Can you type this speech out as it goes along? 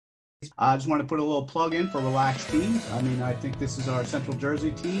I just want to put a little plug in for Relax Teams. I mean, I think this is our Central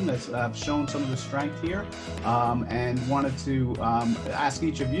Jersey team that's shown some of the strength here, and wanted to ask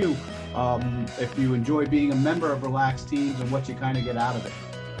each of you if you enjoy being a member of Relax Teams and what you kind of get out of it.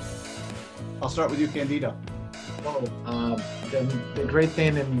 I'll start with you, Candido. Well, the great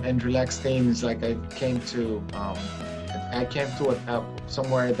thing in Relax Teams is like I came to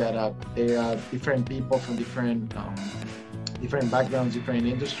somewhere that there are different people from different backgrounds, different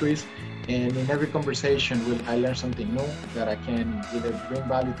industries, and in every conversation I learn something new that I can either bring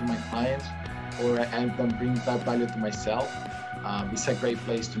value to my clients or I can bring that value to myself. It's a great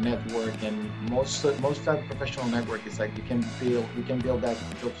place to network, and most of that professional network is like we can build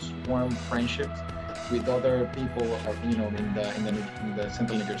those warm friendships with other people, in the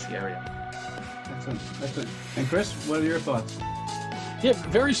Central New Jersey area. Excellent. And Chris, what are your thoughts? Yeah,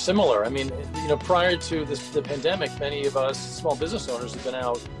 very similar. I mean, prior to the pandemic, many of us small business owners have been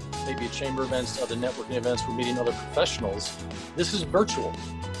out, maybe at chamber events, other networking events, we're meeting other professionals. This is virtual,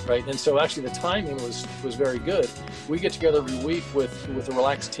 right? And so actually the timing was very good. We get together every week with the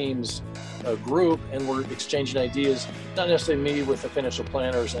Relax Teams group, and we're exchanging ideas, not necessarily me with the financial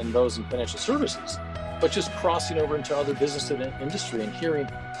planners and those in financial services, but just crossing over into other business and industry and hearing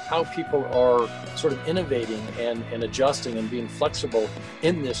how people are sort of innovating and adjusting and being flexible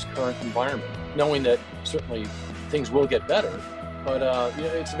in this current environment, knowing that certainly things will get better. But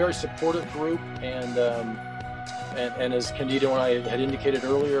it's a very supportive group, and as Candido and I had indicated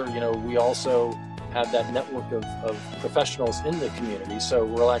earlier, we also have that network of professionals in the community. So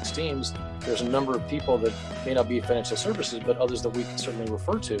Relax Teams, there's a number of people that may not be financial services, but others that we can certainly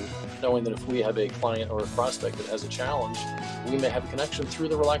refer to, knowing that if we have a client or a prospect that has a challenge, we may have a connection through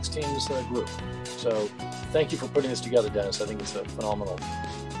the Relax Teams group. So thank you for putting this together, Dennis. I think it's a phenomenal.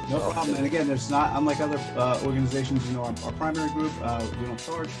 No problem. And again, there's not, unlike other organizations, our primary group, we don't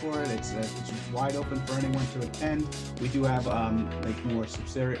charge for it. It's wide open for anyone to attend. We do have more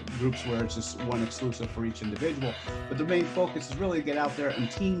subsidiary groups where it's just one exclusive for each individual. But the main focus is really to get out there, and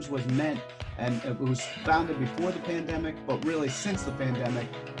Teams was meant, and it was founded before the pandemic, but really since the pandemic,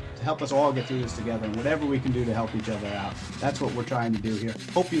 to help us all get through this together, and whatever we can do to help each other out. That's what we're trying to do here.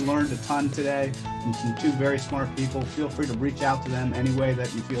 Hope you learned a ton today from two very smart people. Feel free to reach out to them any way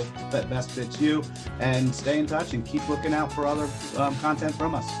that you feel that best fits you, and stay in touch and keep looking out for other content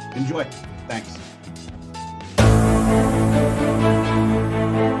from us. Enjoy. Thanks.